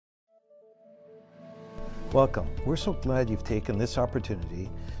Welcome. We're so glad you've taken this opportunity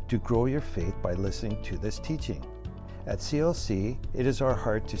to grow your faith by listening to this teaching. At CLC, it is our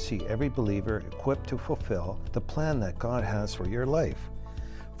heart to see every believer equipped to fulfill the plan that God has for your life.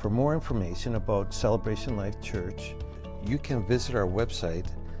 For more information about Celebration Life Church, you can visit our website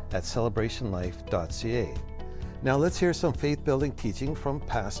at celebrationlife.ca. Now let's hear some faith-building teaching from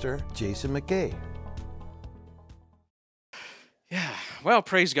Pastor Jason McKay. Yeah, well,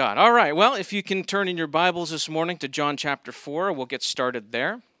 praise God. All right, well, if you can turn in your Bibles this morning to John chapter 4, we'll get started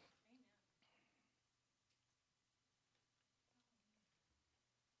there. I'm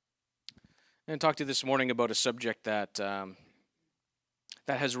going to talk to you this morning about a subject that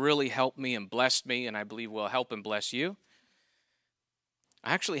has really helped me and blessed me, and I believe will help and bless you.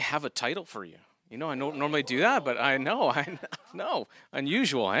 I actually have a title for you. You know, I don't normally do that, but I know,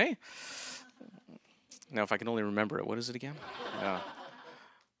 unusual, eh? Now, if I can only remember it, what is it again? No.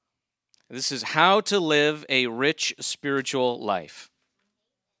 This is How to Live a Rich Spiritual Life.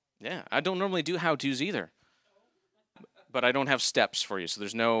 Yeah, I don't normally do how-tos either, but I don't have steps for you, so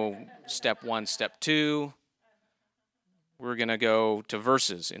there's no step 1, step 2. We're going to go to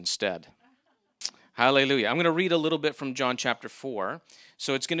verses instead. Hallelujah. I'm going to read a little bit from John chapter 4,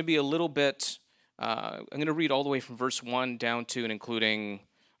 so it's going to be a little bit, I'm going to read all the way from verse 1 down to and including,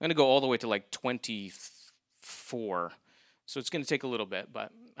 I'm going to go all the way to like 24. So it's going to take a little bit,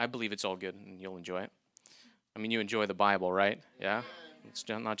 but I believe it's all good and you'll enjoy it. I mean, you enjoy the Bible, right? Yeah? It's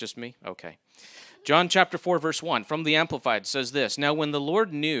not just me? Okay. John chapter 4, verse 1, from the Amplified says this, "Now when the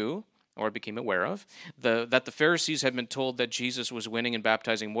Lord knew, or became aware of, that the Pharisees had been told that Jesus was winning and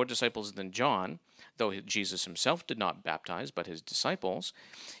baptizing more disciples than John, though Jesus himself did not baptize, but his disciples,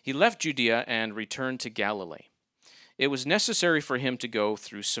 he left Judea and returned to Galilee. It was necessary for him to go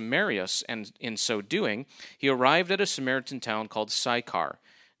through Samaria, and in so doing, he arrived at a Samaritan town called Sychar,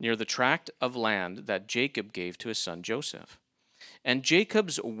 near the tract of land that Jacob gave to his son Joseph. And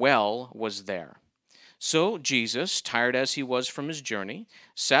Jacob's well was there. So Jesus, tired as he was from his journey,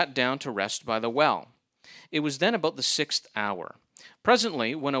 sat down to rest by the well. It was then about the 6th hour.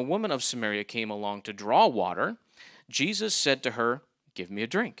 Presently, when a woman of Samaria came along to draw water, Jesus said to her, 'Give me a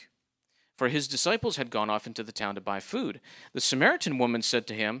drink.' For his disciples had gone off into the town to buy food. The Samaritan woman said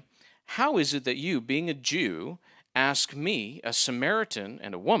to him, 'How is it that you, being a Jew, ask me, a Samaritan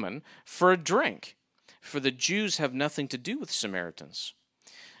and a woman, for a drink? For the Jews have nothing to do with Samaritans.'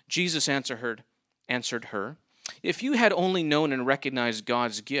 Jesus answered her, 'If you had only known and recognized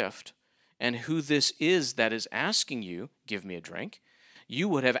God's gift, and who this is that is asking you, give me a drink, you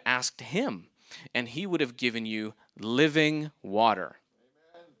would have asked him, and he would have given you living water.'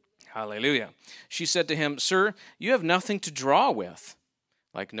 Amen. Hallelujah. She said to him, 'Sir, you have nothing to draw with,'"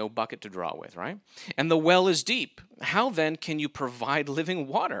 like no bucket to draw with, right? "And the well is deep. How then can you provide living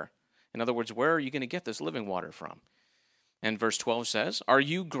water?" In other words, where are you going to get this living water from? And verse 12 says, "Are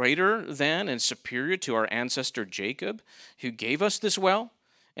you greater than and superior to our ancestor Jacob, who gave us this well,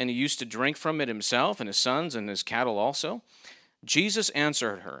 and he used to drink from it himself and his sons and his cattle also?" Jesus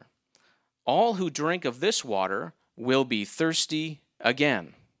answered her, "All who drink of this water will be thirsty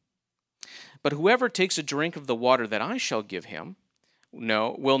again. But whoever takes a drink of the water that I shall give him,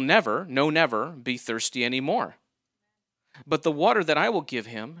 will never be thirsty anymore. But the water that I will give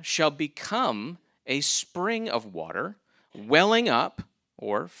him shall become a spring of water, welling up,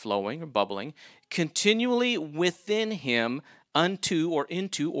 or flowing, or bubbling, continually within him unto, or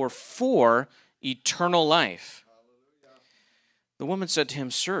into, or for eternal life." The woman said to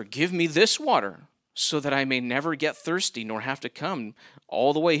him, "Sir, give me this water, so that I may never get thirsty, nor have to come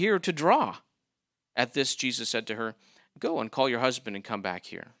all the way here to draw." At this Jesus said to her, "Go and call your husband and come back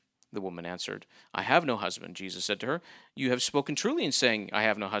here." The woman answered, "I have no husband." Jesus said to her, "You have spoken truly in saying, 'I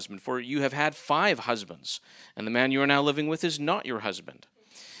have no husband,' for you have had 5 husbands, and the man you are now living with is not your husband.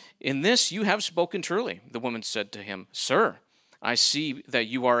 In this you have spoken truly." The woman said to him, "Sir, I see that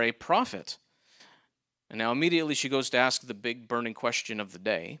you are a prophet." And now immediately she goes to ask the big burning question of the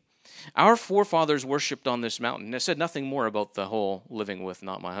day. "Our forefathers worshipped on this mountain." It said nothing more about the whole living with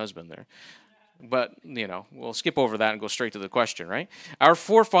not my husband there. But, we'll skip over that and go straight to the question, right? "Our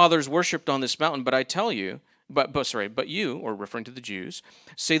forefathers worshipped on this mountain, but I tell you, but you," or referring to the Jews,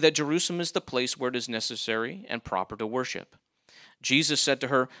 "say that Jerusalem is the place where it is necessary and proper to worship." Jesus said to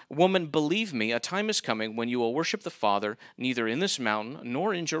her, "Woman, believe me, a time is coming when you will worship the Father neither in this mountain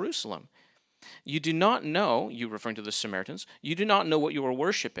nor in Jerusalem. You do not know," you referring to the Samaritans, "you do not know what you are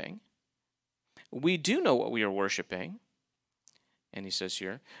worshiping. We do know what we are worshiping." And he says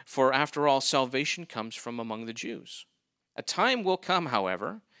here, "For after all, salvation comes from among the Jews. A time will come,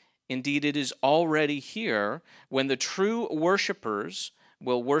 however, indeed it is already here, when the true worshipers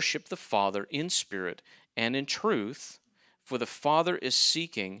will worship the Father in spirit and in truth, for the Father is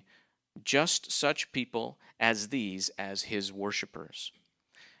seeking just such people as these as his worshipers.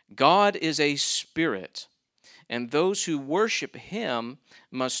 God is a spirit, and those who worship him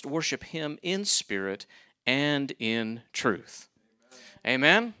must worship him in spirit and in truth.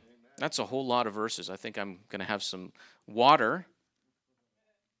 Amen? Amen? That's a whole lot of verses. I think I'm going to have some water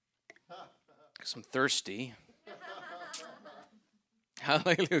because I'm thirsty.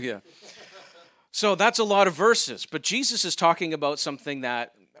 Hallelujah. So that's a lot of verses, but Jesus is talking about something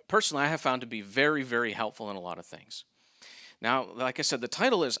that personally I have found to be very, very helpful in a lot of things. Now, like I said, the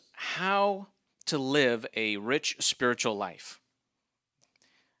title is How to Live a Rich Spiritual Life.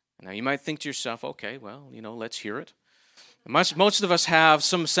 Now, you might think to yourself, okay, well, let's hear it. Most of us have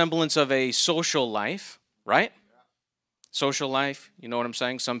some semblance of a social life, right? Social life, you know what I'm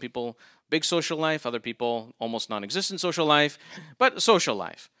saying? Some people, big social life, other people, almost non-existent social life, but social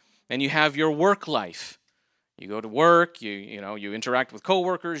life. And you have your work life. You go to work, you interact with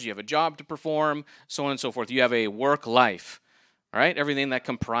coworkers, you have a job to perform, so on and so forth. You have a work life, right? Everything that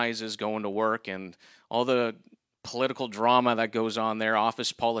comprises going to work and all the political drama that goes on there,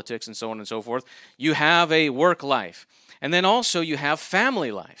 office politics and so on and so forth. You have a work life. And then also you have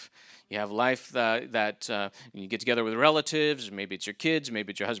family life. You have life that you get together with relatives, maybe it's your kids,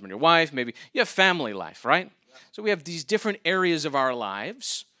 maybe it's your husband, your wife, maybe you have family life, right? So we have these different areas of our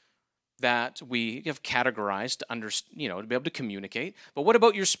lives that we have categorized to be able to communicate. But what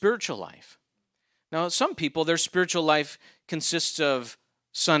about your spiritual life? Now, some people, their spiritual life consists of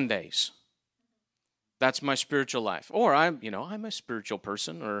Sundays. That's my spiritual life. Or I'm a spiritual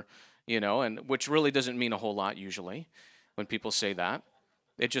person, or and which really doesn't mean a whole lot usually when people say that.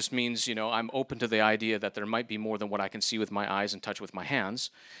 It just means, I'm open to the idea that there might be more than what I can see with my eyes and touch with my hands.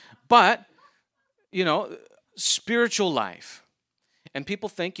 But, spiritual life. And people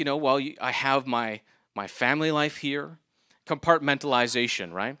think, I have my family life here,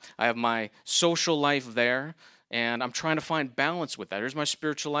 compartmentalization, right? I have my social life there, and I'm trying to find balance with that. Here's my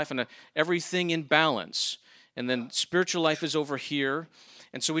spiritual life and everything in balance. And then spiritual life is over here.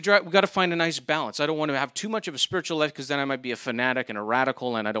 And so we got to find a nice balance. I don't want to have too much of a spiritual life because then I might be a fanatic and a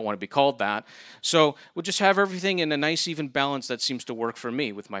radical, and I don't want to be called that. So we'll just have everything in a nice, even balance that seems to work for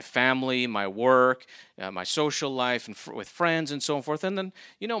me with my family, my work, my social life, and with friends and so forth. And then,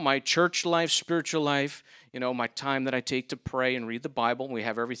 my church life, spiritual life, my time that I take to pray and read the Bible. We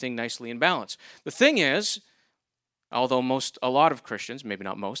have everything nicely in balance. The thing is, although a lot of Christians, maybe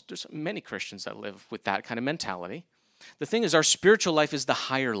not most, there's many Christians that live with that kind of mentality. The thing is, our spiritual life is the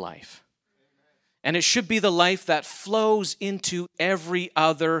higher life. And it should be the life that flows into every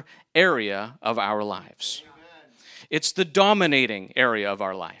other area of our lives. It's the dominating area of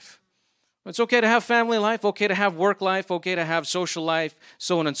our life. It's okay to have family life, okay to have work life, okay to have social life,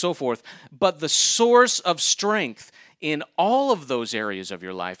 so on and so forth. But the source of strength in all of those areas of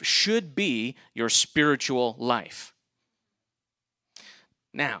your life should be your spiritual life.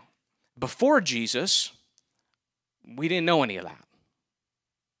 Now, before Jesus, we didn't know any of that.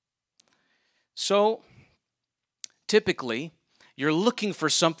 So, typically, you're looking for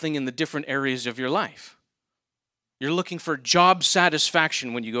something in the different areas of your life. You're looking for job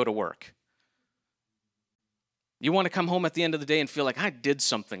satisfaction when you go to work. You want to come home at the end of the day and feel like, I did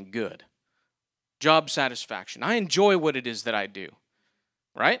something good. Job satisfaction. I enjoy what it is that I do.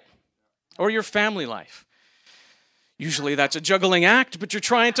 Right? Or your family life. Usually that's a juggling act, but you're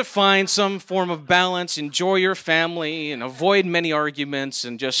trying to find some form of balance, enjoy your family, and avoid many arguments,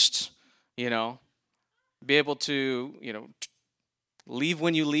 and just, be able to, leave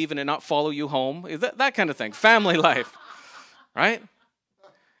when you leave and it not follow you home. That kind of thing. Family life, right?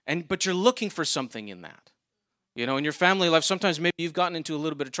 But you're looking for something in that. In your family life, sometimes maybe you've gotten into a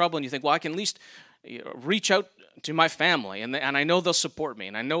little bit of trouble and you think, well, I can at least reach out to my family, and I know they'll support me,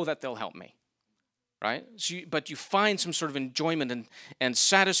 and I know that they'll help me. Right? But you find some sort of enjoyment and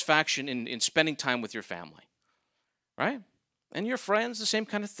satisfaction in spending time with your family. Right? And your friends, the same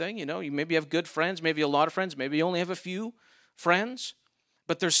kind of thing. You maybe have good friends, maybe a lot of friends, maybe you only have a few friends.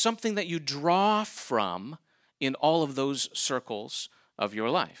 But there's something that you draw from in all of those circles of your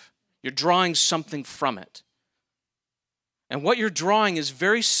life. You're drawing something from it. And what you're drawing is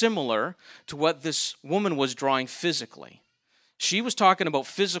very similar to what this woman was drawing physically. She was talking about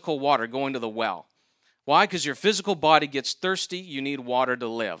physical water, going to the well. Why? Because your physical body gets thirsty, you need water to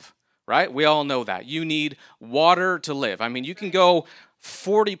live, right? We all know that. You need water to live. I mean, you can go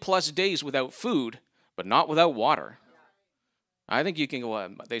 40 plus days without food, but not without water. I think you can go,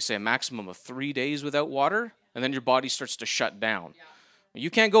 they say a maximum of 3 days without water, and then your body starts to shut down.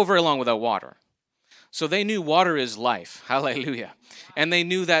 You can't go very long without water. So they knew water is life. Hallelujah. And they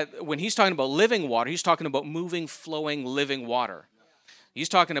knew that when he's talking about living water, he's talking about moving, flowing, living water. He's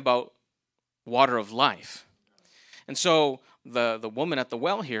talking about water of life. And so the woman at the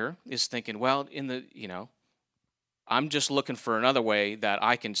well here is thinking, well, I'm just looking for another way that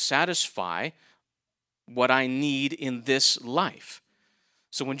I can satisfy what I need in this life.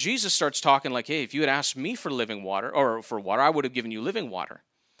 So when Jesus starts talking like, hey, if you had asked me for living water, or for water, I would have given you living water.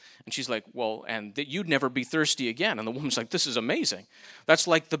 And she's like, well, and that you'd never be thirsty again. And the woman's like, this is amazing. That's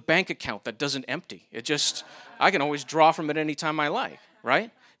like the bank account that doesn't empty. I can always draw from it anytime I like,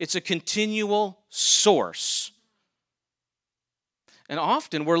 right? It's a continual source. And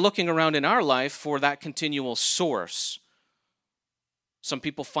often we're looking around in our life for that continual source. Some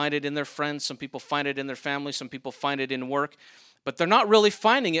people find it in their friends. Some people find it in their family. Some people find it in work. But they're not really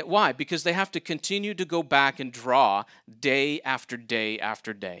finding it. Why? Because they have to continue to go back and draw day after day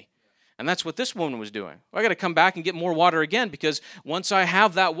after day. And that's what this woman was doing. I got to come back and get more water again, because once I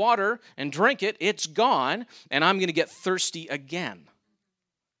have that water and drink it, it's gone, and I'm going to get thirsty again.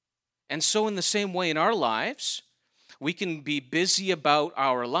 And so in the same way in our lives, we can be busy about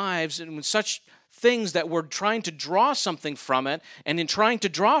our lives and with such things that we're trying to draw something from it, and in trying to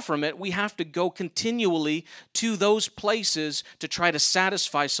draw from it, we have to go continually to those places to try to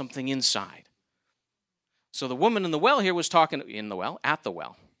satisfy something inside. So the woman in the well here was talking, woman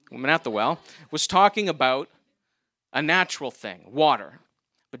at the well was talking about a natural thing, water.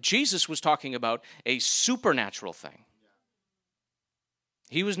 But Jesus was talking about a supernatural thing.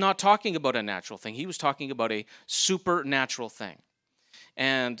 He was not talking about a natural thing. He was talking about a supernatural thing.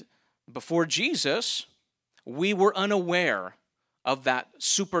 And before Jesus, we were unaware of that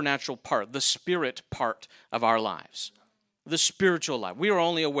supernatural part, the spirit part of our lives, the spiritual life. We were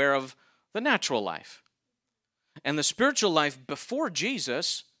only aware of the natural life. And the spiritual life before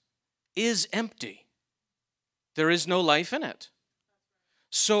Jesus is empty. There is no life in it.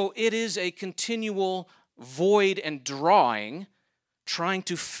 So it is a continual void and drawing, trying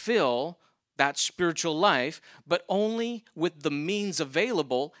to fill that spiritual life, but only with the means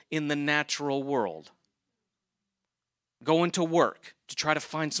available in the natural world. Going to work to try to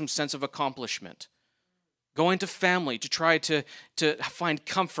find some sense of accomplishment. Going to family to try to find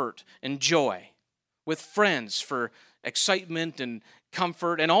comfort and joy. With friends for excitement and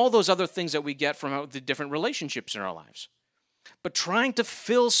comfort and all those other things that we get from the different relationships in our lives. But trying to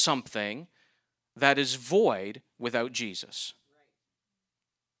fill something that is void without Jesus.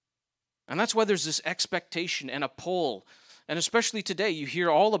 And that's why there's this expectation and a pull. And especially today, you hear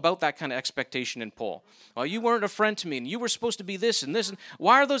all about that kind of expectation and pull. Well, you weren't a friend to me, and you were supposed to be this and this. And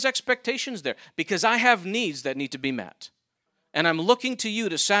why are those expectations there? Because I have needs that need to be met. And I'm looking to you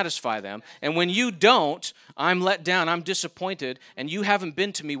to satisfy them. And when you don't, I'm let down, I'm disappointed, and you haven't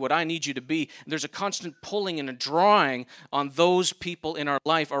been to me what I need you to be. There's a constant pulling and a drawing on those people in our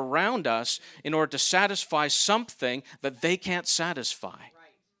life around us in order to satisfy something that they can't satisfy.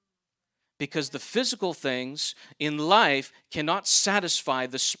 Because the physical things in life cannot satisfy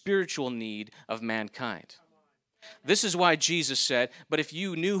the spiritual need of mankind. This is why Jesus said, but if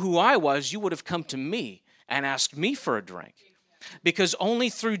you knew who I was, you would have come to me and asked me for a drink. Because only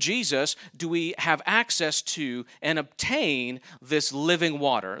through Jesus do we have access to and obtain this living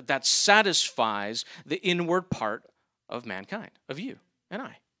water that satisfies the inward part of mankind, of you and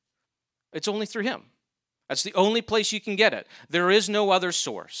I. It's only through him. That's the only place you can get it. There is no other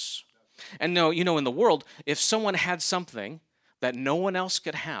source. And no, in the world, if someone had something that no one else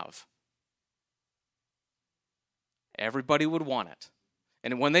could have, everybody would want it.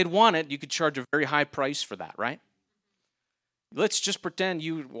 And when they'd want it, you could charge a very high price for that, right? Let's just pretend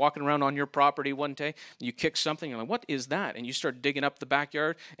you walking around on your property one day, you kick something, you're like, what is that? And you start digging up the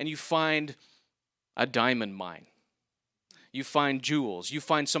backyard, and you find a diamond mine. You find jewels. You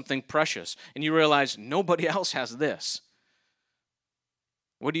find something precious, and you realize nobody else has this.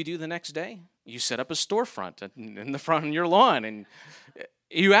 What do you do the next day? You set up a storefront in the front of your lawn, and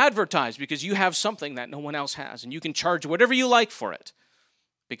you advertise because you have something that no one else has, and you can charge whatever you like for it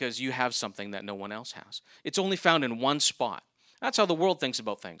because you have something that no one else has. It's only found in one spot. That's how the world thinks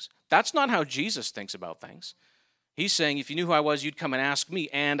about things. That's not how Jesus thinks about things. He's saying, if you knew who I was, you'd come and ask me,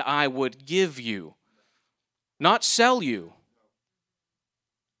 and I would give you, not sell you.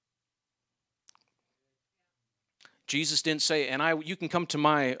 Jesus didn't say, you can come to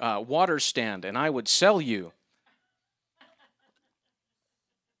my water stand, and I would sell you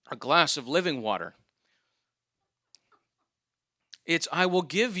a glass of living water. It's, I will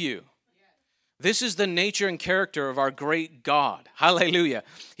give you. This is the nature and character of our great God. Hallelujah.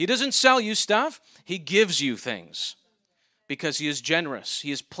 He doesn't sell you stuff. He gives you things because he is generous,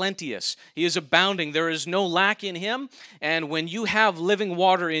 he is plenteous, he is abounding. There is no lack in him. And when you have living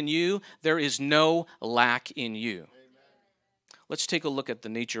water in you, there is no lack in you. Let's take a look at the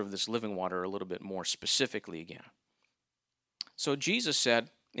nature of this living water a little bit more specifically again. So Jesus said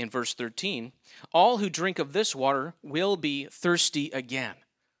in verse 13, all who drink of this water will be thirsty again.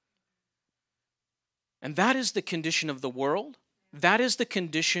 And that is the condition of the world. That is the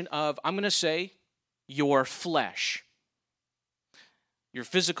condition of, I'm going to say, your flesh. Your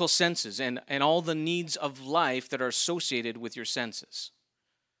physical senses and all the needs of life that are associated with your senses.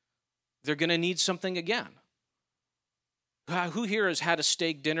 They're going to need something again. Who here has had a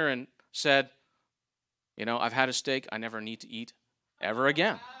steak dinner and said, you know, I've had a steak, I never need to eat ever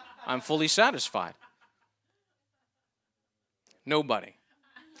again. I'm fully satisfied. Nobody.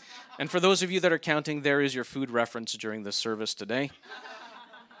 And for those of you that are counting, there is your food reference during the service today.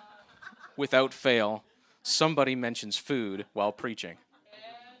 Without fail, somebody mentions food while preaching.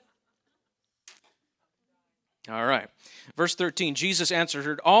 All right. Verse 13, Jesus answered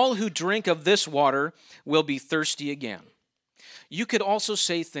her, all who drink of this water will be thirsty again. You could also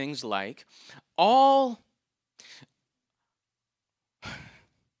say things like, all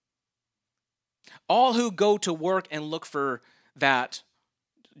who go to work and look for that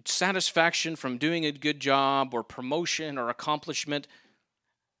satisfaction from doing a good job or promotion or accomplishment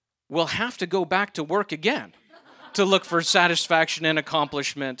will have to go back to work again to look for satisfaction and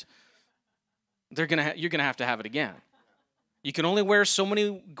accomplishment. You're going to have it again. You can only wear so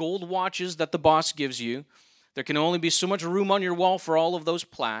many gold watches that the boss gives you. There can only be so much room on your wall for all of those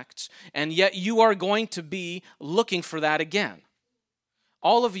plaques, and yet you are going to be looking for that again.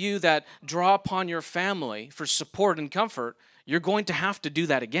 All of you that draw upon your family for support and comfort, you're going to have to do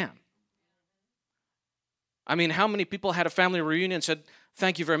that again. I mean, how many people had a family reunion and said,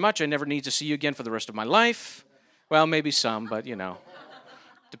 thank you very much, I never need to see you again for the rest of my life? Well, maybe some, but you know,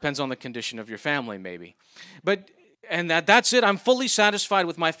 depends on the condition of your family maybe. And that's it. I'm fully satisfied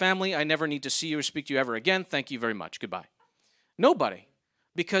with my family. I never need to see you or speak to you ever again. Thank you very much. Goodbye. Nobody.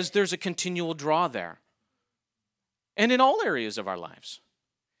 Because there's a continual draw there. And in all areas of our lives.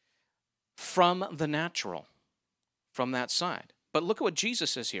 From the natural. From that side. But look at what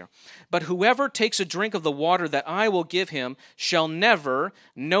Jesus says here. But whoever takes a drink of the water that I will give him shall never,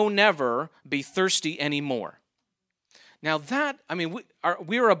 no never, be thirsty anymore. Now that, I mean,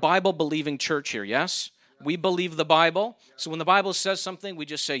 we are a Bible-believing church here, yes? We believe the Bible. So when the Bible says something, we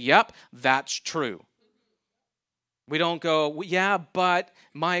just say, yep, that's true. We don't go, yeah, but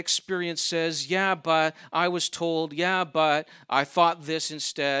my experience says, yeah, but I was told, yeah, but I thought this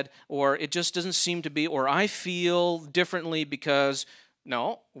instead, or it just doesn't seem to be, or I feel differently because,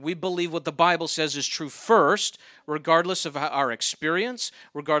 no, we believe what the Bible says is true first, regardless of our experience,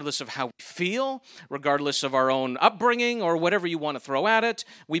 regardless of how we feel, regardless of our own upbringing, or whatever you want to throw at it.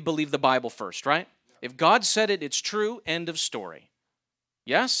 We believe the Bible first, right? If God said it, it's true, end of story.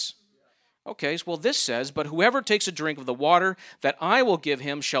 Yes? Okay, well this says, but whoever takes a drink of the water that I will give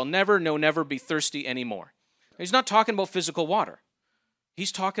him shall never, no never be thirsty anymore. He's not talking about physical water.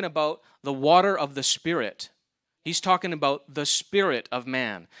 He's talking about the water of the Spirit. He's talking about the spirit of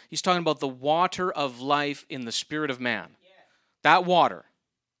man. He's talking about the water of life in the spirit of man. That water.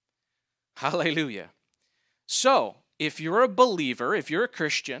 Hallelujah. So, if you're a believer, if you're a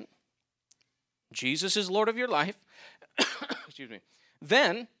Christian, Jesus is Lord of your life, excuse me,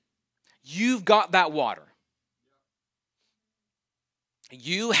 then you've got that water.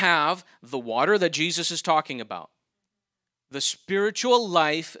 You have the water that Jesus is talking about. The spiritual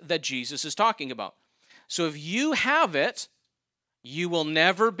life that Jesus is talking about. So if you have it, you will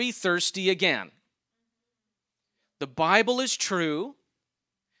never be thirsty again. The Bible is true,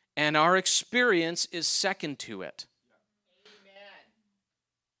 and our experience is second to it.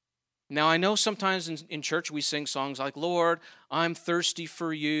 Now, I know sometimes in church we sing songs like, Lord, I'm thirsty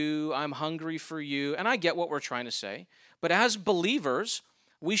for you, I'm hungry for you, and I get what we're trying to say. But as believers,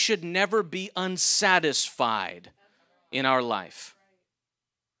 we should never be unsatisfied in our life.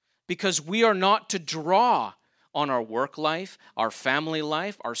 Because we are not to draw on our work life, our family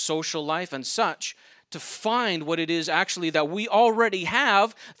life, our social life, and such, to find what it is actually that we already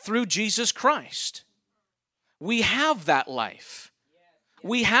have through Jesus Christ. We have that life.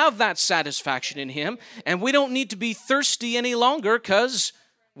 We have that satisfaction in Him, and we don't need to be thirsty any longer because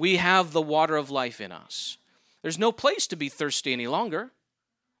we have the water of life in us. There's no place to be thirsty any longer.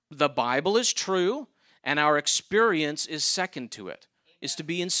 The Bible is true, and our experience is second to it, is to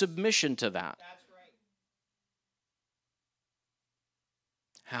be in submission to that.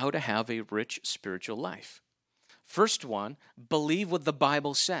 How to have a rich spiritual life. First one, believe what the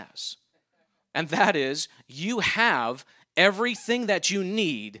Bible says. And that is, you have everything that you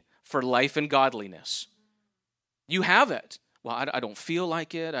need for life and godliness. You have it. Well, I don't feel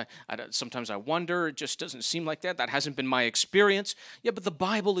like it. Sometimes I wonder. It just doesn't seem like that. That hasn't been my experience. Yeah, but the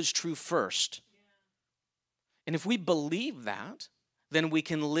Bible is true first. And if we believe that, then we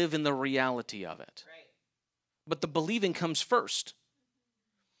can live in the reality of it. But the believing comes first.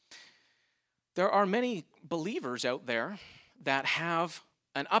 There are many believers out there that have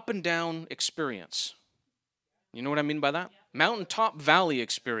an up and down experience. You know what I mean by that? Mountaintop valley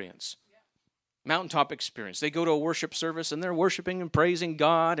experience. Mountaintop experience. They go to a worship service and they're worshiping and praising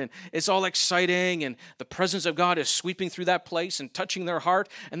God, and it's all exciting, and the presence of God is sweeping through that place and touching their heart,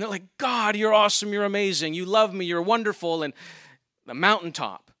 and they're like, God, you're awesome, you're amazing, you love me, you're wonderful, and the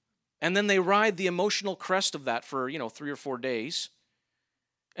mountaintop. And then they ride the emotional crest of that for, 3 or 4 days,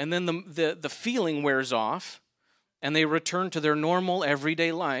 and then the feeling wears off, and they return to their normal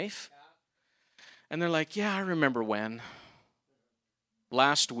everyday life, and they're like, yeah, I remember when.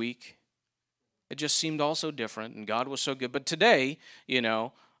 Last week, it just seemed all so different, and God was so good. But today,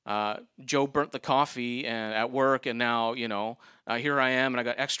 Joe burnt the coffee at work, and now, here I am, and I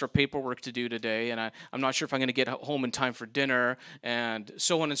got extra paperwork to do today, and I'm not sure if I'm going to get home in time for dinner, and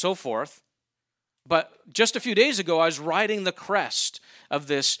so on and so forth. But just a few days ago, I was riding the crest of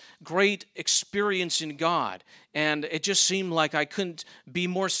this great experience in God, and it just seemed like I couldn't be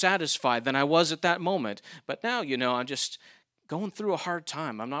more satisfied than I was at that moment. But now, I'm just going through a hard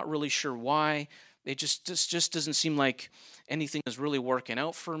time. I'm not really sure why. It just doesn't seem like anything is really working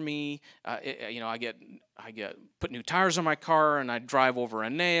out for me. I get put new tires on my car, and I drive over a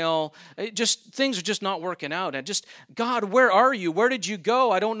nail. Things are just not working out. And God, where are you? Where did you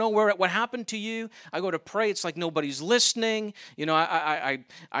go? I don't know what happened to you. I go to pray. It's like nobody's listening. I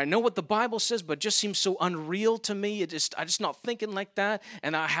know what the Bible says, but it just seems so unreal to me. I'm just not thinking like that.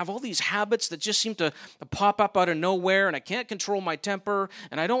 And I have all these habits that just seem to pop up out of nowhere, and I can't control my temper,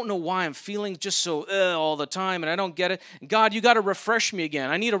 and I don't know why I'm feeling just so all the time, and I don't get it. God, you got to refresh me again.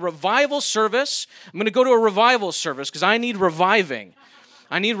 I need a revival service. I'm going to go to a revival service because I need reviving.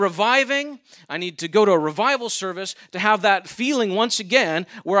 I need reviving. I need to go to a revival service to have that feeling once again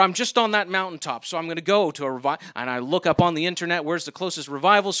where I'm just on that mountaintop. So I'm going to go to a revival, and I look up on the internet, where's the closest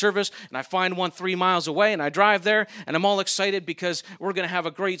revival service, and I find one 3 miles away, and I drive there, and I'm all excited because we're going to have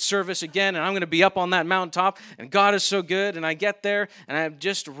a great service again, and I'm going to be up on that mountaintop, and God is so good, and I get there, and I'm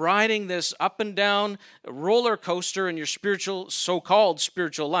just riding this up and down roller coaster in your so-called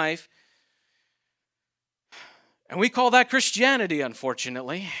spiritual life. And we call that Christianity,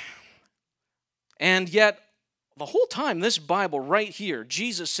 unfortunately. And yet, the whole time, this Bible right here,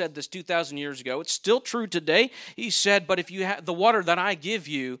 Jesus said this 2,000 years ago. It's still true today. He said, but if you have the water that I give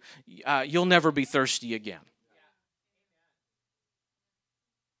you, you'll never be thirsty again.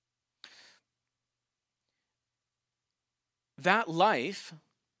 That life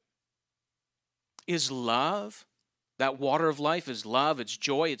is love. That water of life is love. It's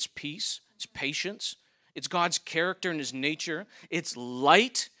joy. It's peace. It's patience. It's God's character and His nature. It's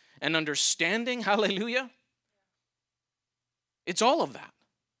light and understanding. Hallelujah. It's all of that.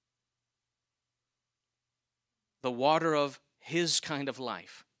 The water of His kind of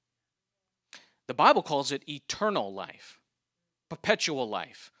life. The Bible calls it eternal life, perpetual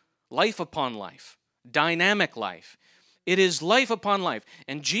life, life upon life, dynamic life. It is life upon life.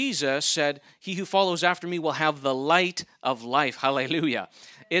 And Jesus said, he who follows after me will have the light of life. Hallelujah.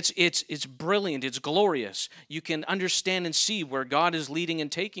 It's brilliant. It's glorious. You can understand and see where God is leading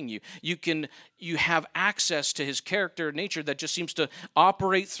and taking you. You have access to His character and nature that just seems to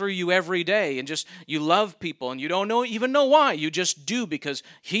operate through you every day. And just, you love people and you don't even know why. You just do because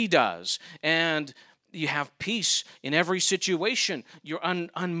He does. And you have peace in every situation. You're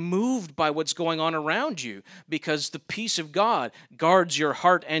unmoved by what's going on around you because the peace of God guards your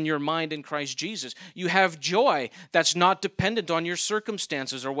heart and your mind in Christ Jesus. You have joy that's not dependent on your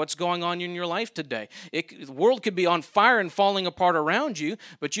circumstances or what's going on in your life today. The world could be on fire and falling apart around you,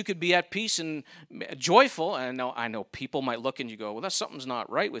 but you could be at peace and joyful. And I know people might look and you go, well, something's not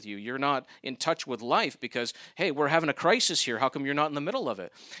right with you. You're not in touch with life because, hey, we're having a crisis here. How come you're not in the middle of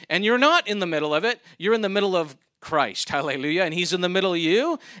it? And you're not in the middle of it. You're in the middle of Christ, hallelujah, and He's in the middle of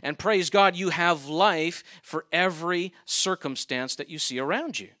you, and praise God, you have life for every circumstance that you see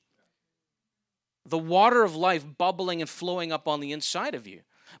around you. The water of life bubbling and flowing up on the inside of you.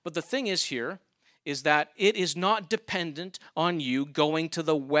 But the thing is here, is that it is not dependent on you going to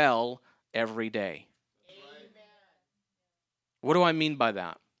the well every day. Amen. What do I mean by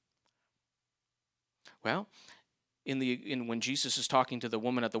that? Well, when Jesus is talking to the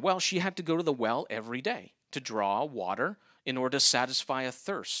woman at the well, she had to go to the well every day to draw water in order to satisfy a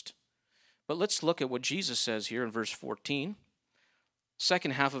thirst. But let's look at what Jesus says here in verse 14.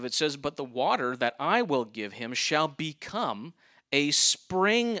 Second half of it says, "But the water that I will give him shall become a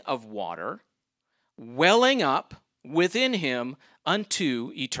spring of water, welling up within him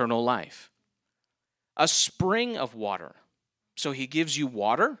unto eternal life." A spring of water. So he gives you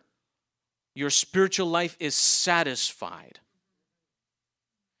water. Your spiritual life is satisfied.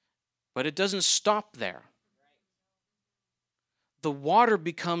 But it doesn't stop there. The water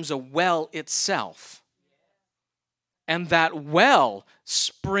becomes a well itself. And that well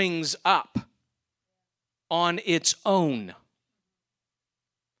springs up on its own.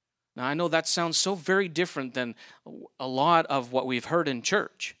 Now, I know that sounds so very different than a lot of what we've heard in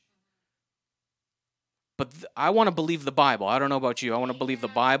church. But I want to believe the Bible. I don't know about you. I want to believe the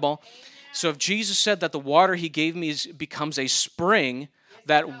Bible. So if Jesus said that the water he gave me becomes a spring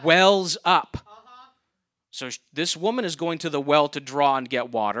that wells up. So this woman is going to the well to draw and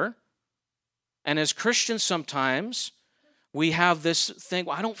get water. And as Christians sometimes, we have this thing,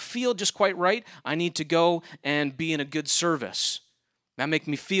 well, I don't feel just quite right. I need to go and be in a good service. That makes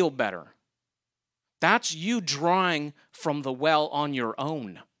me feel better. That's you drawing from the well on your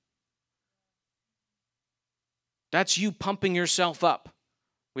own. That's you pumping yourself up.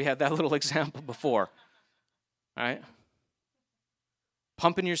 We had that little example before. All right?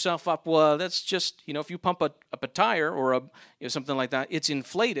 Pumping yourself up, well, that's just, if you pump up a tire or something like that, it's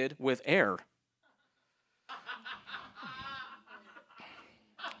inflated with air.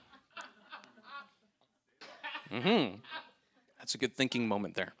 That's a good thinking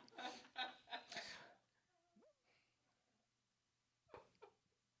moment there.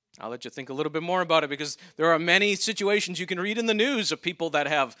 I'll let you think a little bit more about it because there are many situations you can read in the news of people that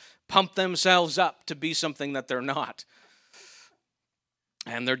have pumped themselves up to be something that they're not.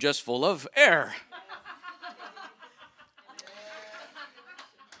 And they're just full of air.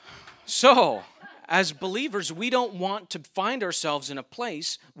 So, as believers, we don't want to find ourselves in a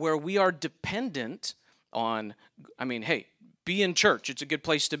place where we are dependent on, hey, be in church. It's a good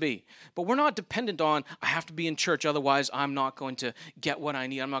place to be. But we're not dependent on, I have to be in church, otherwise I'm not going to get what I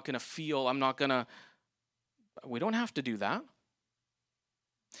need. I'm not going to feel, we don't have to do that.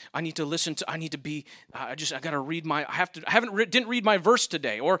 I need to listen to, I got to read didn't read my verse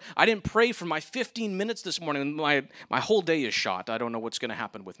today, or I didn't pray for my 15 minutes this morning, and my whole day is shot. I don't know what's going to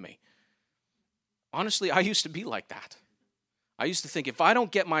happen with me. Honestly, I used to be like that. I used to think if I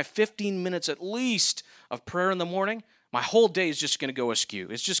don't get my 15 minutes at least of prayer in the morning, my whole day is just going to go askew.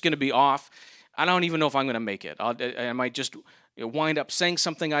 It's just going to be off. I don't even know if I'm going to make it. I might just wind up saying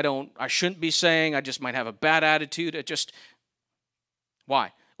something I shouldn't be saying. I just might have a bad attitude.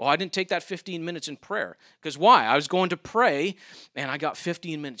 Why? Well, I didn't take that 15 minutes in prayer. Because why? I was going to pray, and I got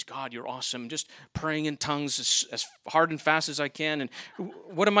 15 minutes. God, you're awesome. Just praying in tongues as hard and fast as I can. And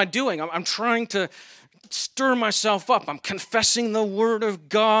what am I doing? I'm trying to stir myself up. I'm confessing the word of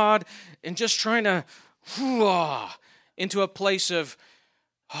God and just trying to into a place of,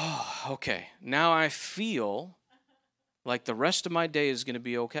 okay, now I feel like the rest of my day is going to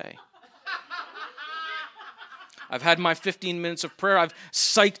be okay. I've had my 15 minutes of prayer. I've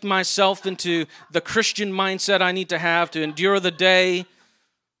psyched myself into the Christian mindset I need to have to endure the day.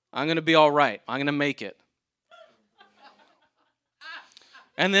 I'm going to be all right. I'm going to make it.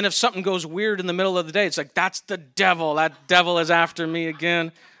 And then if something goes weird in the middle of the day, it's like, that's the devil. That devil is after me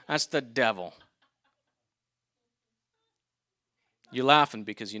again. That's the devil. You're laughing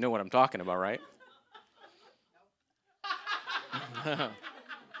because you know what I'm talking about, right?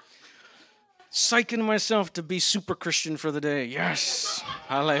 Psyching myself to be super Christian for the day. Yes.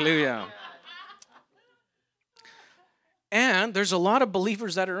 Hallelujah. And there's a lot of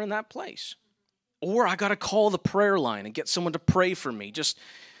believers that are in that place. Or I got to call the prayer line and get someone to pray for me just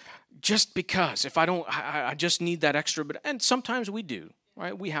because. If I don't, I just need that extra bit. And sometimes we do,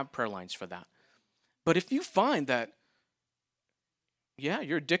 right? We have prayer lines for that. But if you find that,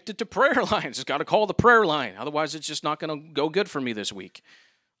 you're addicted to prayer lines, it's got to call the prayer line. Otherwise, it's just not going to go good for me this week.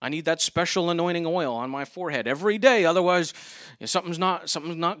 I need that special anointing oil on my forehead every day. Otherwise, it's just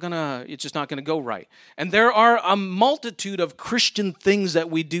not gonna go right. And there are a multitude of Christian things that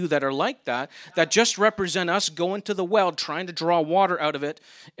we do that are like that just represent us going to the well, trying to draw water out of it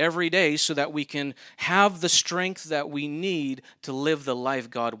every day so that we can have the strength that we need to live the life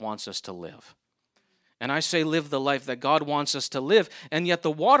God wants us to live. And I say live the life that God wants us to live, and yet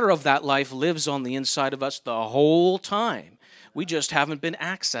the water of that life lives on the inside of us the whole time. We just haven't been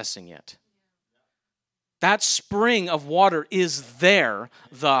accessing it. That spring of water is there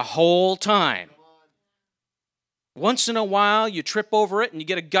the whole time. Once in a while, you trip over it and you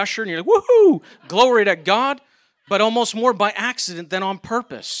get a gusher and you're like, woohoo, glory to God, but almost more by accident than on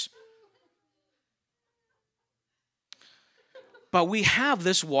purpose. But we have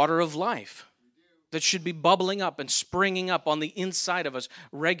this water of life that should be bubbling up and springing up on the inside of us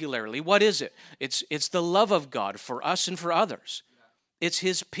regularly. What is it? It's the love of God for us and for others. It's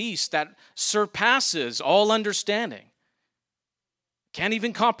His peace that surpasses all understanding. Can't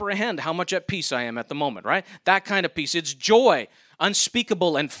even comprehend how much at peace I am at the moment, right? That kind of peace. It's joy,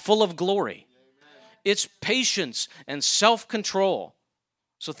 unspeakable and full of glory. It's patience and self-control.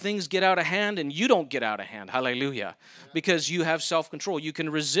 So things get out of hand and you don't get out of hand. Hallelujah. Because you have self-control. You can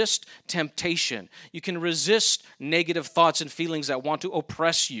resist temptation. You can resist negative thoughts and feelings that want to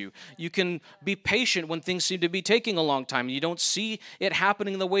oppress you. You can be patient when things seem to be taking a long time and you don't see it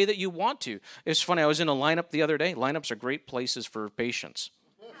happening the way that you want to. It's funny, I was in a lineup the other day. Lineups are great places for patience.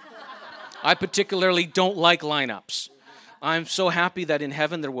 I particularly don't like lineups. I'm so happy that in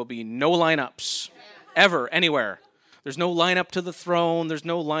heaven there will be no lineups. Ever, anywhere. There's no lineup to the throne. There's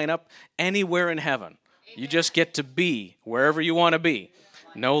no lineup anywhere in heaven. You just get to be wherever you want to be.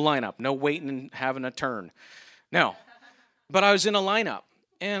 No lineup. No waiting and having a turn. No. But I was in a lineup,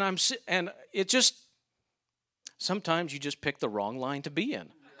 and it just, sometimes you just pick the wrong line to be in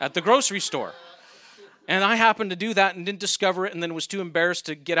at the grocery store. And I happened to do that and didn't discover it and then was too embarrassed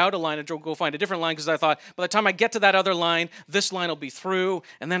to get out of line and go find a different line because I thought, by the time I get to that other line, this line will be through.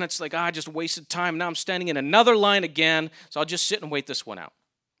 And then it's like, I just wasted time. Now I'm standing in another line again, so I'll just sit and wait this one out.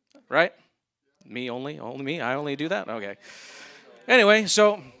 Right? Me only? Only me? I only do that? Okay. Anyway,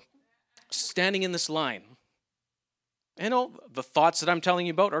 so standing in this line. And all the thoughts that I'm telling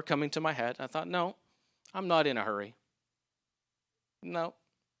you about are coming to my head. I thought, no, I'm not in a hurry. No,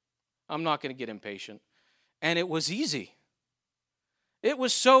 I'm not going to get impatient. And it was easy. It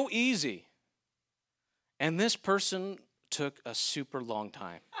was so easy. And this person took a super long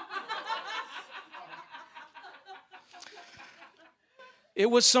time. It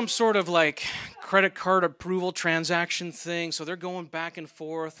was some sort of like credit card approval transaction thing. So they're going back and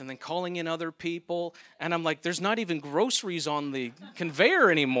forth and then calling in other people. And I'm like, there's not even groceries on the conveyor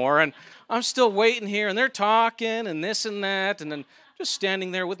anymore. And I'm still waiting here. And they're talking and this and that. And then just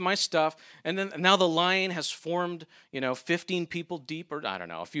standing there with my stuff, and then now the line has formed, 15 people deep, or I don't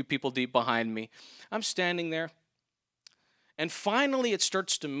know, a few people deep behind me. I'm standing there, and finally it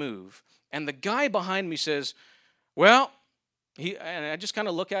starts to move, and the guy behind me says, well, and I just kind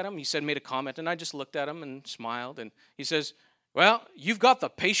of look at him. He made a comment, and I just looked at him and smiled, and he says, well, you've got the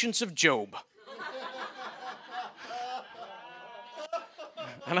patience of Job.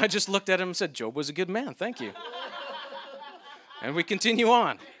 And I just looked at him and said, Job was a good man, thank you. And we continue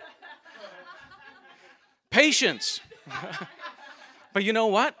on. Patience. But you know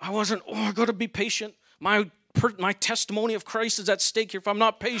what? I got to be patient. My testimony of Christ is at stake here if I'm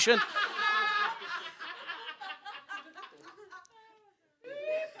not patient.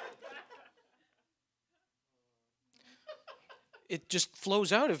 It just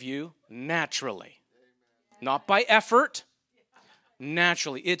flows out of you naturally. Not by effort.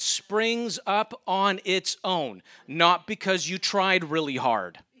 Naturally. It springs up on its own, not because you tried really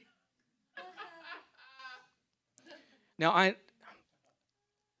hard. Now,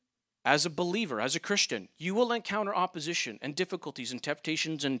 as a believer, as a Christian, you will encounter opposition and difficulties and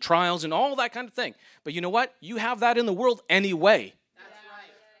temptations and trials and all that kind of thing. But you know what? You have that in the world anyway. That's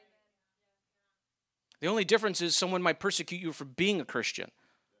right. The only difference is someone might persecute you for being a Christian.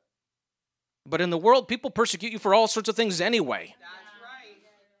 But in the world, people persecute you for all sorts of things anyway.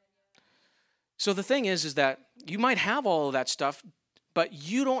 So the thing is that you might have all of that stuff, but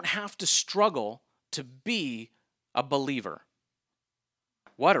you don't have to struggle to be a believer.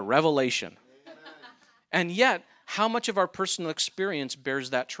 What a revelation. And yet, how much of our personal experience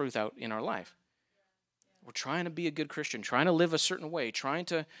bears that truth out in our life? We're trying to be a good Christian, trying to live a certain way,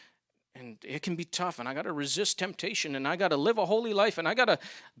 and it can be tough, and I got to resist temptation, and I got to live a holy life, and I got to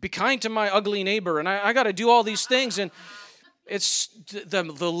be kind to my ugly neighbor, and I got to do all these things, and it's the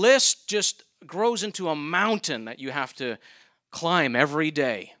list just grows into a mountain that you have to climb every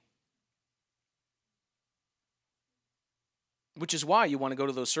day. Which is why you want to go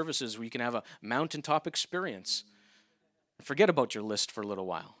to those services where you can have a mountaintop experience. Forget about your list for a little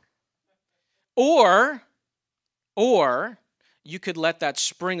while. Or you could let that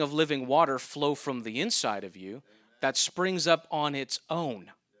spring of living water flow from the inside of you that springs up on its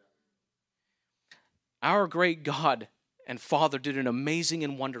own. Our great God and Father did an amazing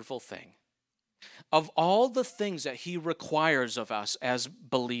and wonderful thing. Of all the things that He requires of us as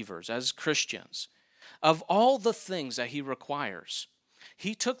believers, as Christians, of all the things that He requires,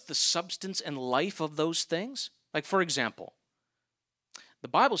 He took the substance and life of those things. Like, for example, the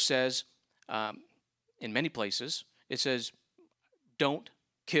Bible says, in many places, it says, don't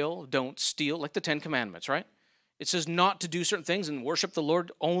kill, don't steal, like the 10 Commandments, right? It says not to do certain things and worship the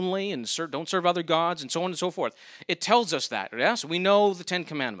Lord only and don't serve other gods and so on and so forth. It tells us that, yes? We know the 10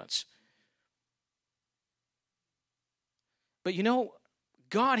 Commandments. But you know,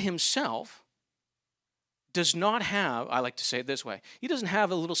 God himself does not have, I like to say it this way, he doesn't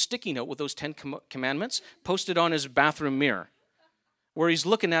have a little sticky note with those 10 Commandments posted on his bathroom mirror where he's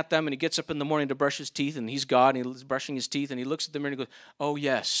looking at them and he gets up in the morning to brush his teeth and he's God and he's brushing his teeth and he looks at the mirror and he goes, oh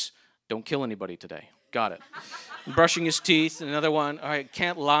yes, don't kill anybody today. Got it. Brushing his teeth, another one, all right,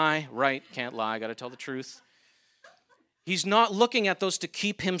 can't lie, right, can't lie, got to tell the truth. He's not looking at those to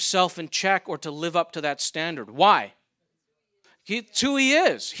keep himself in check or to live up to that standard. Why? It's who he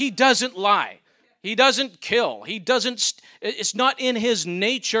is. He doesn't lie. He doesn't kill. It's not in his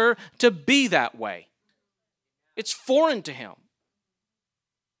nature to be that way. It's foreign to him.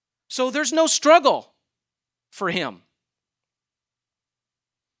 So there's no struggle for him.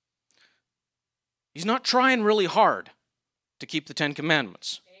 He's not trying really hard to keep the 10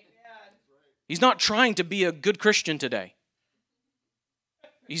 Commandments. He's not trying to be a good Christian today.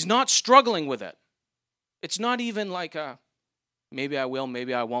 He's not struggling with it. It's not even like maybe I will,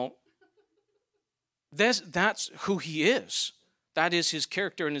 maybe I won't. That's who he is. That is his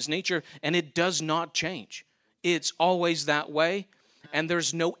character and his nature, and it does not change. It's always that way, and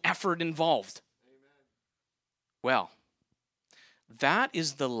there's no effort involved. Well, that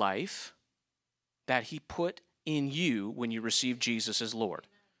is the life that he put in you when you received Jesus as Lord.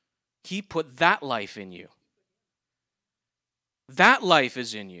 He put that life in you. That life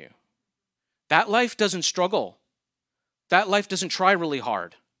is in you. That life doesn't struggle. That life doesn't try really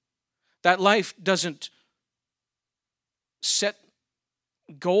hard. That life doesn't set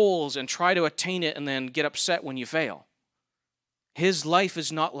goals and try to attain it and then get upset when you fail. His life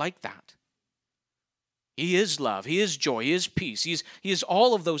is not like that. He is love. He is joy. He is peace. He is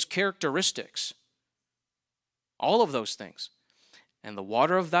all of those characteristics. All of those things. And the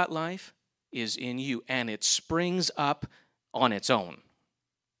water of that life is in you, and it springs up on its own.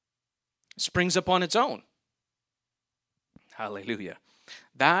 It springs up on its own. Hallelujah.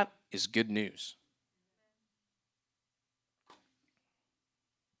 That is good news.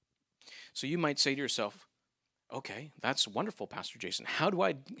 So you might say to yourself, okay, that's wonderful, Pastor Jason. How do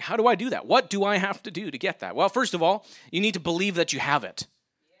I do that? What do I have to do to get that? Well, first of all, you need to believe that you have it.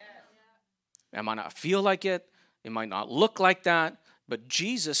 It might not feel like it. It might not look like that, but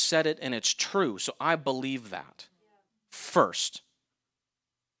Jesus said it and it's true. So I believe that first.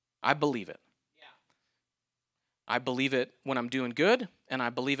 I believe it. I believe it when I'm doing good, and I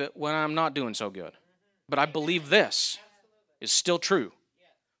believe it when I'm not doing so good. But I believe this is still true.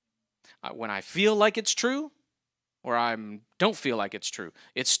 When I feel like it's true, or I don't feel like it's true,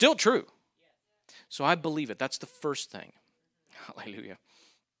 it's still true. So I believe it. That's the first thing. Hallelujah.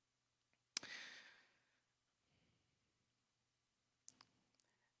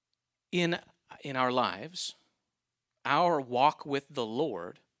 In our lives, our walk with the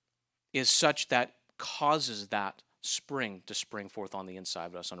Lord is such that causes that spring to spring forth on the inside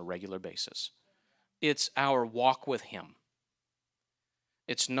of us on a regular basis. It's our walk with him.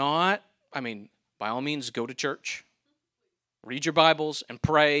 It's not, by all means, go to church, read your Bibles, and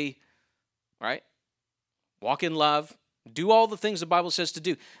pray, right? Walk in love, do all the things the Bible says to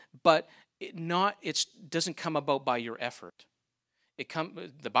do, but it doesn't come about by your effort.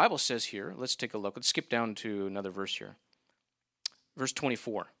 The Bible says here, let's take a look. Let's skip down to another verse here. Verse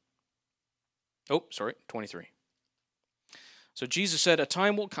 24. 23. So Jesus said, a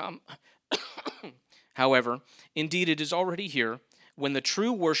time will come, however, indeed it is already here, when the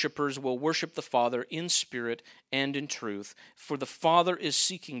true worshipers will worship the Father in spirit and in truth, for the Father is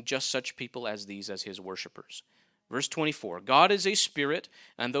seeking just such people as these as his worshipers. Verse 24, God is a spirit,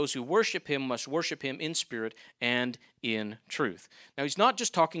 and those who worship him must worship him in spirit and in truth. Now, he's not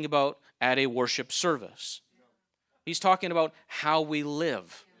just talking about at a worship service. He's talking about how we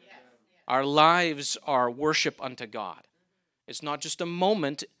live. Our lives are worship unto God. It's not just a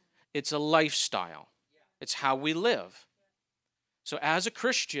moment, it's a lifestyle. It's how we live. So as a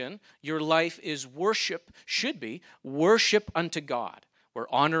Christian, your life is should be worship unto God. We're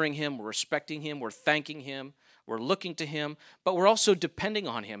honoring him, we're respecting him, we're thanking him, we're looking to him, but we're also depending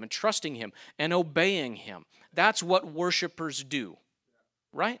on him and trusting him and obeying him. That's what worshipers do,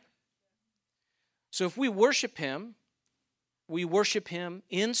 right? So if we worship him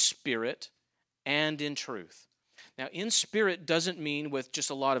in spirit and in truth. Now, in spirit doesn't mean with just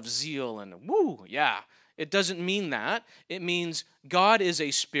a lot of zeal and woo, yeah. It doesn't mean that. It means God is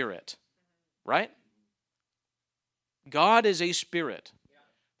a spirit, right? God is a spirit.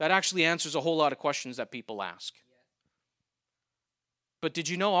 That actually answers a whole lot of questions that people ask. But did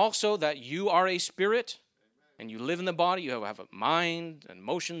you know also that you are a spirit? and you live in the body, you have a mind and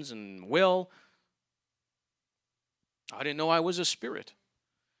emotions and will. I didn't know I was a spirit.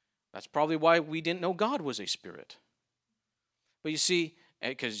 That's probably why we didn't know God was a spirit. But you see,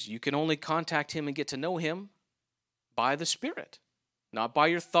 because you can only contact him and get to know him by the Spirit. Not by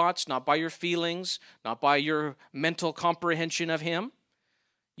your thoughts, not by your feelings, not by your mental comprehension of him.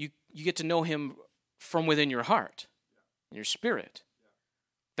 You get to know him from within your heart, your spirit.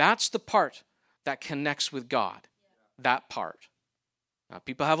 That's the part that connects with God, that part. Now,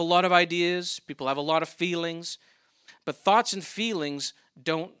 people have a lot of ideas, people have a lot of feelings, but thoughts and feelings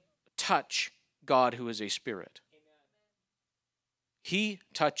don't touch God, who is a spirit. He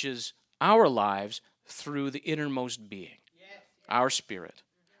touches our lives through the innermost being, our spirit.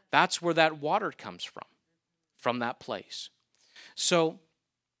 That's where that water comes from that place. So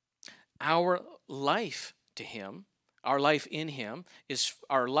our life to him, our life in him, is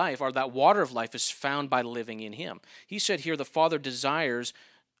our life, or that water of life is found by living in him. He said here, the Father desires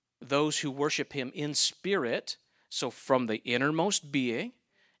those who worship him in spirit, so from the innermost being,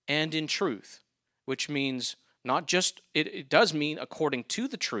 and in truth, which means not just, it does mean according to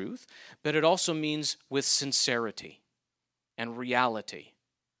the truth, but it also means with sincerity and reality.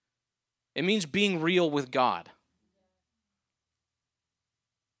 It means being real with God.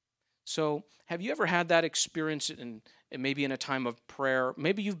 So, have you ever had that experience maybe in a time of prayer?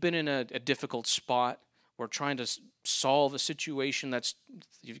 Maybe you've been in a difficult spot or trying to solve a situation that's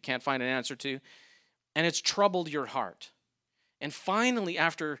you can't find an answer to, and it's troubled your heart. And finally,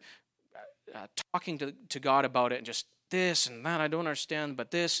 after talking to God about it, and just this and that, I don't understand,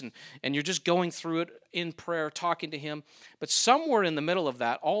 but this, and you're just going through it in prayer, talking to him. But somewhere in the middle of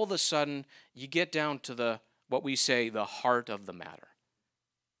that, all of a sudden, you get down to what we say, the heart of the matter.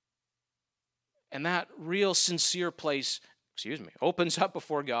 And that real sincere place, opens up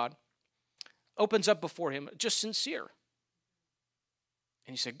before God, opens up before him, just sincere.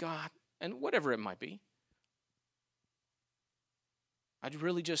 And you say, God, and whatever it might be, I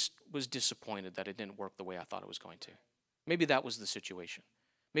really just was disappointed that it didn't work the way I thought it was going to. Maybe that was the situation.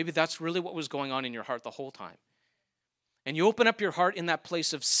 Maybe that's really what was going on in your heart the whole time. And you open up your heart in that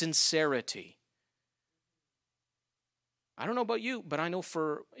place of sincerity. I don't know about you, but I know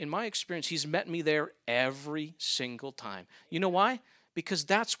in my experience, he's met me there every single time. You know why? Because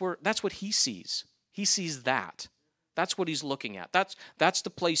that's what he sees. He sees that. That's what he's looking at. That's the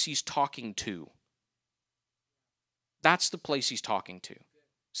place he's talking to. That's the place he's talking to.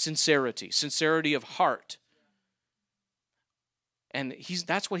 Sincerity of heart. And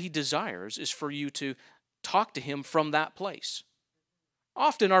that's what he desires, is for you to talk to him from that place.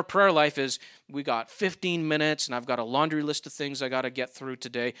 Often our prayer life is, we got 15 minutes and I've got a laundry list of things I got to get through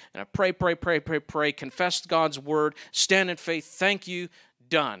today. And I pray, confess God's word, stand in faith, thank you,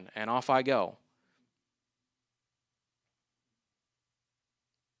 done, and off I go.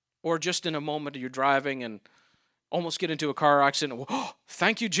 Or just in a moment you're driving and almost get into a car accident. Oh,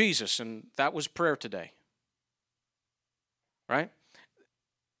 thank you, Jesus. And that was prayer today. Right?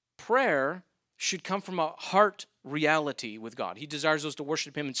 Prayer should come from a heart reality with God. He desires us to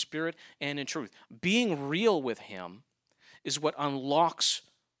worship him in spirit and in truth. Being real with him is what unlocks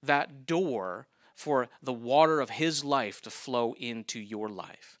that door for the water of his life to flow into your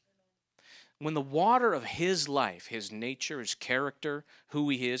life. When the water of his life, his nature, his character, who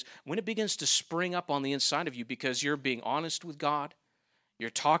he is, when it begins to spring up on the inside of you because you're being honest with God,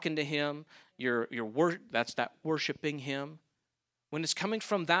 you're talking to him, that's that worshiping him. When it's coming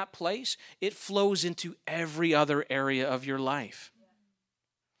from that place, it flows into every other area of your life.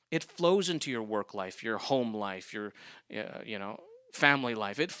 It flows into your work life, your home life, your family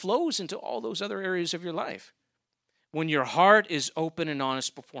life. It flows into all those other areas of your life. When your heart is open and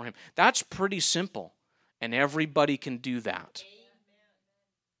honest before him. That's pretty simple, and everybody can do that.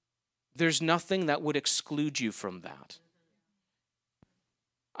 There's nothing that would exclude you from that.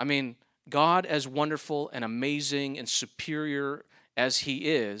 I mean, God, as wonderful and amazing and superior as he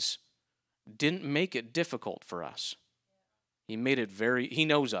is, didn't make it difficult for us. He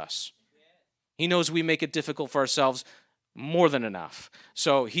knows us. He knows we make it difficult for ourselves more than enough.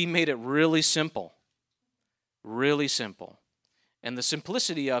 So he made it really simple. Really simple. And the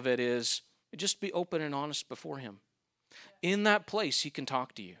simplicity of it is just be open and honest before him. In that place, he can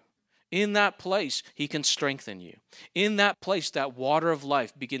talk to you. In that place, he can strengthen you. In that place, that water of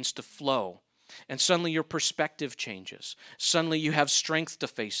life begins to flow. And suddenly your perspective changes. Suddenly you have strength to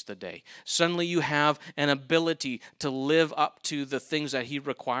face the day. Suddenly you have an ability to live up to the things that he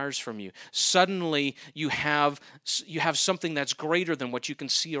requires from you. Suddenly you have something that's greater than what you can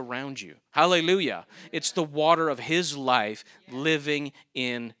see around you. Hallelujah. It's the water of his life living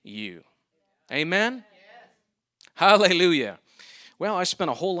in you. Amen? Hallelujah. Well, I spent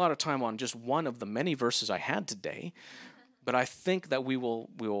a whole lot of time on just one of the many verses I had today, but I think that we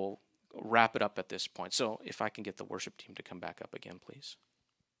will wrap it up at this point. So if I can get the worship team to come back up again, please.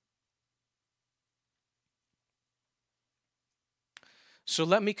 So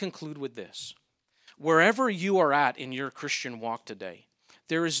let me conclude with this. Wherever you are at in your Christian walk today,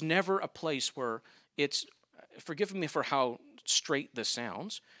 there is never a place where it's, forgive me for how straight this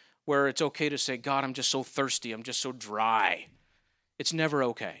sounds, where it's okay to say, God, I'm just so thirsty, I'm just so dry. It's never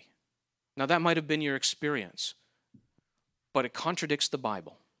okay. Now, that might have been your experience, but it contradicts the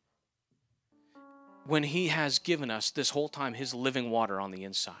Bible. When He has given us this whole time His living water on the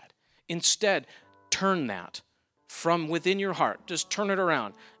inside. Instead, turn that from within your heart. Just turn it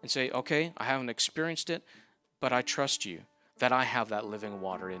around and say, okay, I haven't experienced it, but I trust you that I have that living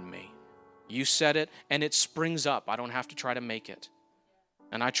water in me. You said it, and it springs up. I don't have to try to make it.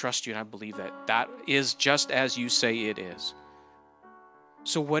 And I trust you, and I believe that that is just as you say it is.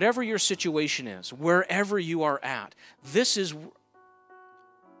 So whatever your situation is, wherever you are at, this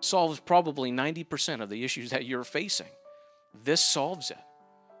solves probably 90% of the issues that you're facing. This solves it.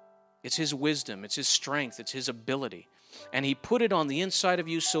 It's His wisdom, it's His strength, it's His ability. And He put it on the inside of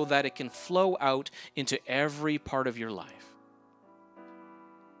you so that it can flow out into every part of your life.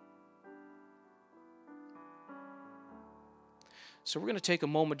 So we're going to take a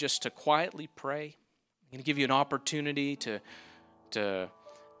moment just to quietly pray. I'm going to give you an opportunity to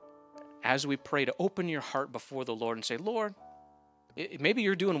as we pray, to open your heart before the Lord and say, Lord, maybe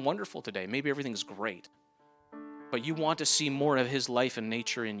you're doing wonderful today. Maybe everything's great. But you want to see more of His life and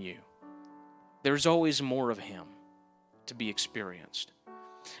nature in you. There's always more of Him to be experienced.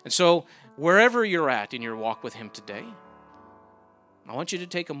 And so wherever you're at in your walk with Him today, I want you to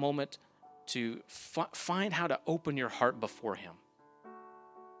take a moment to find how to open your heart before Him.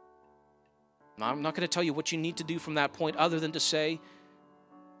 Now, I'm not going to tell you what you need to do from that point other than to say,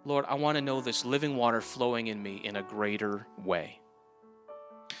 Lord, I want to know this living water flowing in me in a greater way.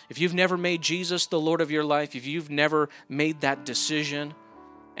 If you've never made Jesus the Lord of your life, if you've never made that decision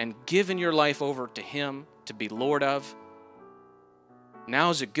and given your life over to Him to be Lord of, now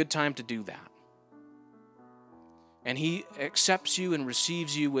is a good time to do that. And He accepts you and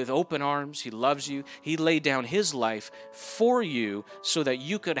receives you with open arms. He loves you. He laid down His life for you so that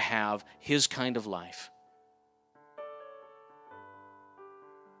you could have His kind of life.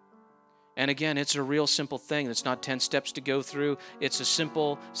 And again, it's a real simple thing. It's not 10 steps to go through. It's a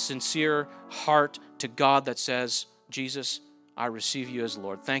simple, sincere heart to God that says, Jesus, I receive you as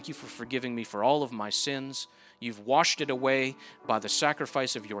Lord. Thank you for forgiving me for all of my sins. You've washed it away by the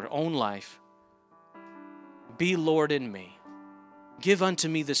sacrifice of your own life. Be Lord in me. Give unto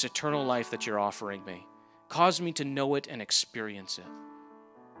me this eternal life that you're offering me. Cause me to know it and experience it.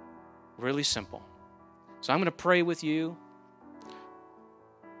 Really simple. So I'm going to pray with you,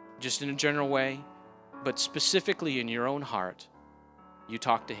 just in a general way, but specifically in your own heart, you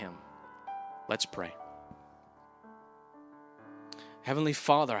talk to Him. Let's pray. Heavenly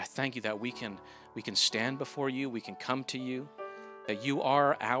Father, I thank you that we can stand before you, we can come to you, that you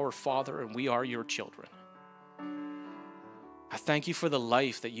are our Father and we are your children. I thank you for the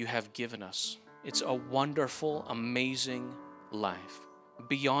life that you have given us. It's a wonderful, amazing life,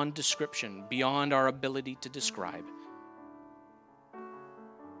 beyond description, beyond our ability to describe.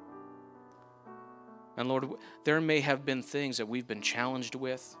 And Lord, there may have been things that we've been challenged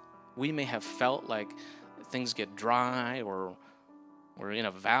with. We may have felt like things get dry or we're in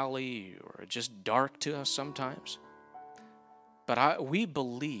a valley or just dark to us sometimes. But we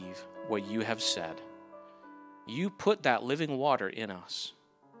believe what you have said. You put that living water in us.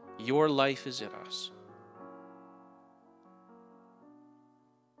 Your life is in us.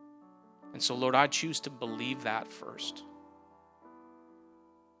 And so, Lord, I choose to believe that first.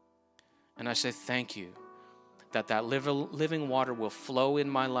 And I say thank you that living water will flow in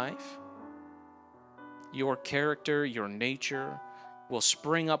my life. Your character, your nature will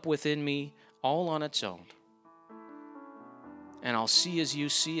spring up within me all on its own. And I'll see as you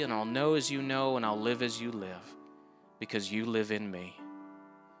see, and I'll know as you know, and I'll live as you live, because you live in me.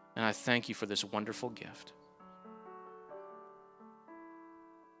 And I thank you for this wonderful gift.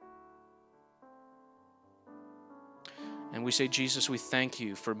 And we say, Jesus, we thank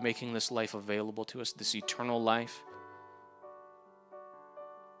you for making this life available to us, this eternal life.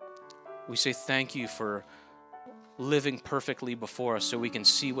 We say thank you for living perfectly before us so we can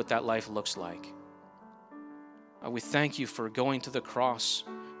see what that life looks like. We thank you for going to the cross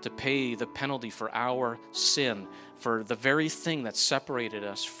to pay the penalty for our sin, for the very thing that separated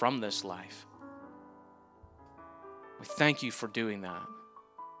us from this life. We thank you for doing that.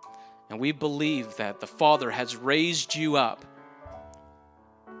 And we believe that the Father has raised you up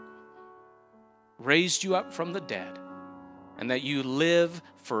from the dead, and that you live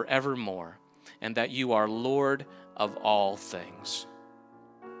forevermore, and that you are Lord of all things.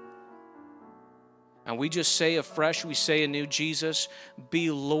 And we just say afresh, we say anew, Jesus,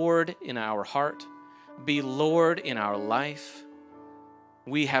 be Lord in our heart, be Lord in our life.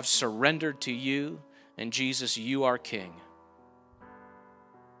 We have surrendered to you, and Jesus, you are King.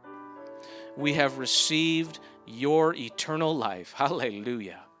 We have received your eternal life.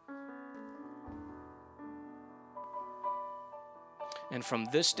 Hallelujah. And from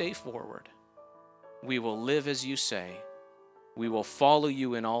this day forward, we will live as you say. We will follow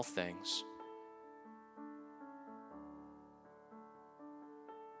you in all things.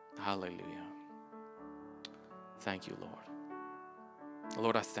 Hallelujah. Thank you, Lord.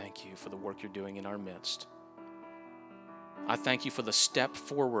 Lord, I thank you for the work you're doing in our midst. I thank you for the step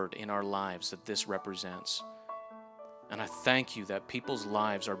forward in our lives that this represents. And I thank you that people's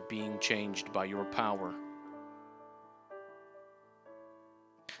lives are being changed by your power.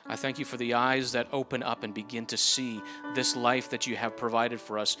 I thank you for the eyes that open up and begin to see this life that you have provided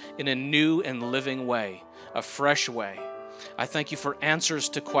for us in a new and living way, a fresh way. I thank you for answers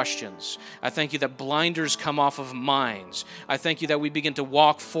to questions. I thank you that blinders come off of minds. I thank you that we begin to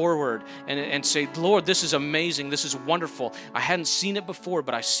walk forward and say, Lord, this is amazing. This is wonderful. I hadn't seen it before,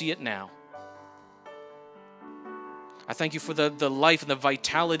 but I see it now. I thank you for the life and the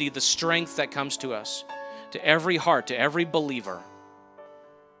vitality, the strength that comes to us, to every heart, to every believer.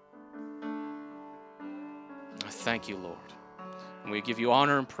 I thank you, Lord. And we give you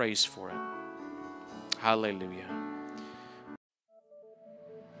honor and praise for it. Hallelujah.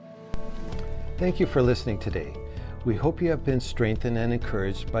 Thank you for listening today. We hope you have been strengthened and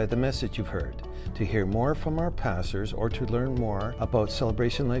encouraged by the message you've heard. To hear more from our pastors or to learn more about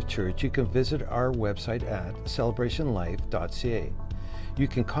Celebration Life Church, you can visit our website at celebrationlife.ca. You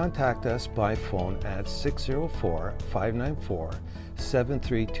can contact us by phone at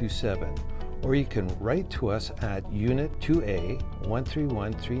 604-594-7327, or you can write to us at Unit 2A,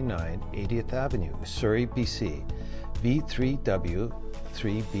 13139 80th Avenue, Surrey, BC,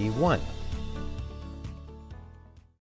 B3W3B1.